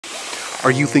Are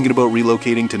you thinking about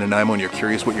relocating to Nanaimo and you're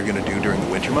curious what you're going to do during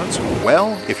the winter months?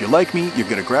 Well, if you're like me, you're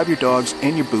going to grab your dogs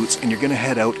and your boots and you're going to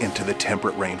head out into the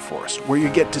temperate rainforest, where you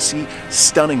get to see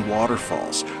stunning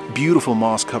waterfalls, beautiful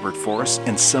moss-covered forests,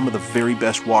 and some of the very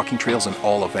best walking trails in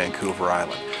all of Vancouver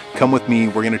Island. Come with me,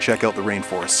 we're going to check out the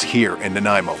rainforests here in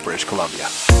Nanaimo, British Columbia.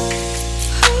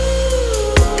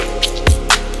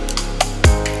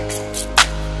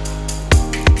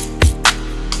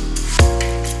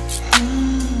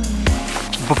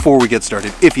 Before we get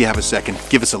started, if you have a second,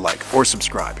 give us a like or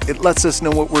subscribe. It lets us know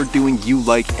what we're doing you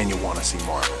like and you want to see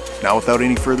more of. Now, without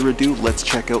any further ado, let's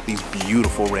check out these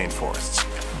beautiful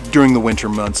rainforests. During the winter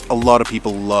months, a lot of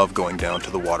people love going down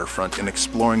to the waterfront and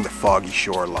exploring the foggy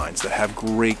shorelines that have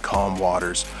great calm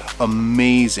waters,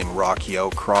 amazing rocky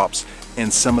outcrops,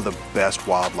 and some of the best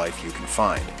wildlife you can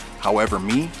find. However,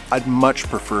 I'd much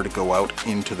prefer to go out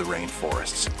into the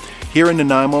rainforests. Here in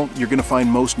Nanaimo, you're going to find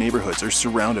most neighborhoods are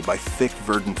surrounded by thick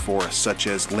verdant forests such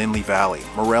as Lindley Valley,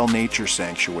 Morel Nature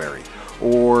Sanctuary,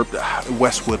 or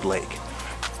Westwood Lake.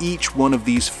 Each one of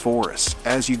these forests,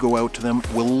 as you go out to them,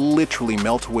 will literally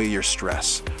melt away your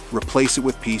stress, replace it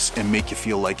with peace, and make you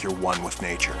feel like you're one with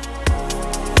nature.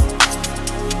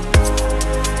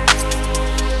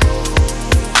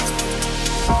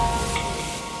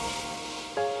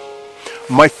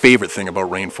 My favorite thing about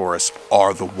rainforests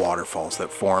are the waterfalls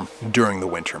that form during the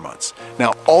winter months.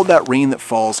 Now, all that rain that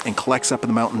falls and collects up in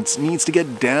the mountains needs to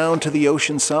get down to the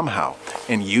ocean somehow,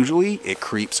 and usually it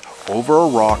creeps over a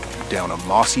rock, down a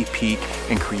mossy peak,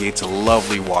 and creates a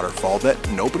lovely waterfall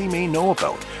that nobody may know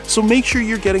about. So make sure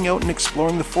you're getting out and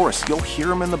exploring the forest. You'll hear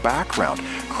them in the background,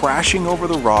 crashing over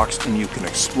the rocks, and you can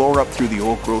explore up through the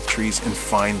old growth trees and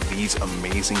find these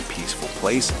amazing peaceful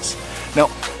places. Now,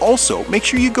 also, make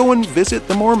sure you go and visit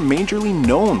the more majorly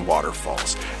known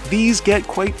waterfalls. These get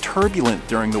quite turbulent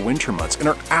during the winter months and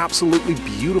are absolutely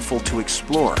beautiful to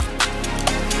explore.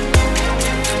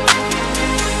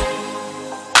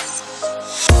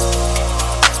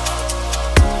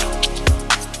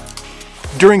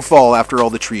 During fall, after all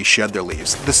the trees shed their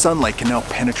leaves, the sunlight can now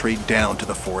penetrate down to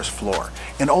the forest floor,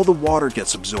 and all the water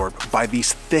gets absorbed by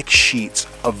these thick sheets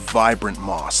of vibrant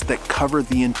moss that cover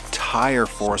the entire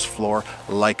forest floor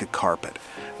like a carpet.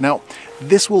 Now,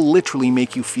 this will literally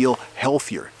make you feel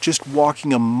healthier just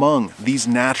walking among these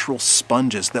natural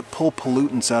sponges that pull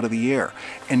pollutants out of the air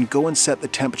and go and set the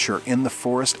temperature in the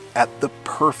forest at the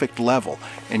perfect level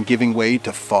and giving way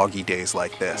to foggy days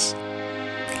like this.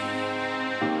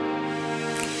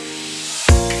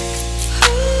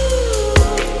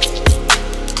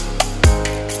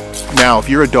 Now, if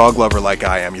you're a dog lover like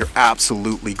I am, you're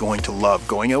absolutely going to love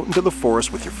going out into the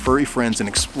forest with your furry friends and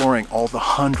exploring all the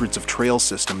hundreds of trail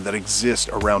systems that exist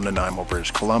around Nanaimo, British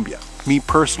Columbia. Me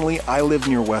personally, I live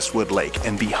near Westwood Lake,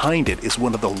 and behind it is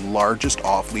one of the largest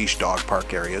off-leash dog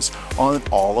park areas on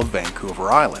all of Vancouver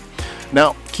Island.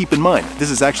 Now, keep in mind, this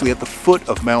is actually at the foot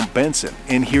of Mount Benson,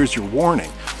 and here's your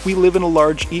warning. We live in a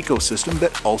large ecosystem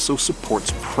that also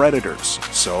supports predators,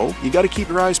 so you gotta keep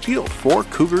your eyes peeled for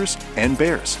cougars and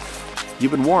bears. You've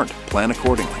been warned. Plan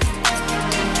accordingly.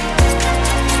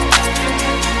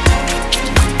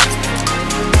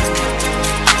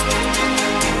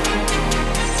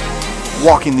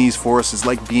 Walking these forests is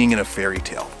like being in a fairy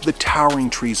tale. The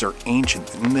towering trees are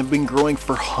ancient and they've been growing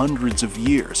for hundreds of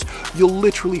years. You'll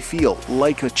literally feel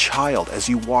like a child as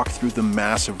you walk through the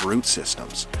massive root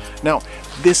systems. Now,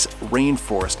 this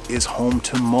rainforest is home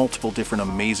to multiple different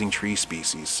amazing tree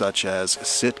species such as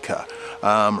Sitka,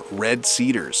 red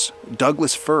cedars,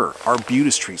 Douglas fir,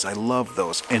 Arbutus trees, I love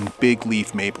those, and big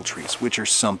leaf maple trees, which are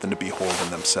something to behold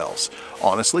in themselves.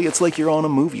 Honestly, it's like you're on a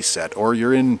movie set, or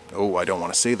you're in, oh, I don't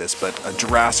want to say this, but a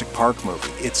Jurassic Park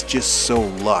movie. It's just so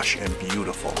lush and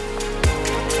beautiful.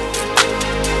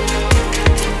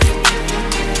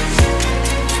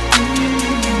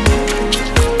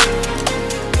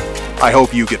 I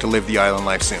hope you get to live the island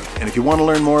life soon, and if you want to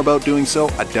learn more about doing so,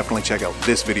 I'd definitely check out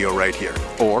this video right here,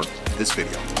 or this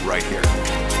video right here.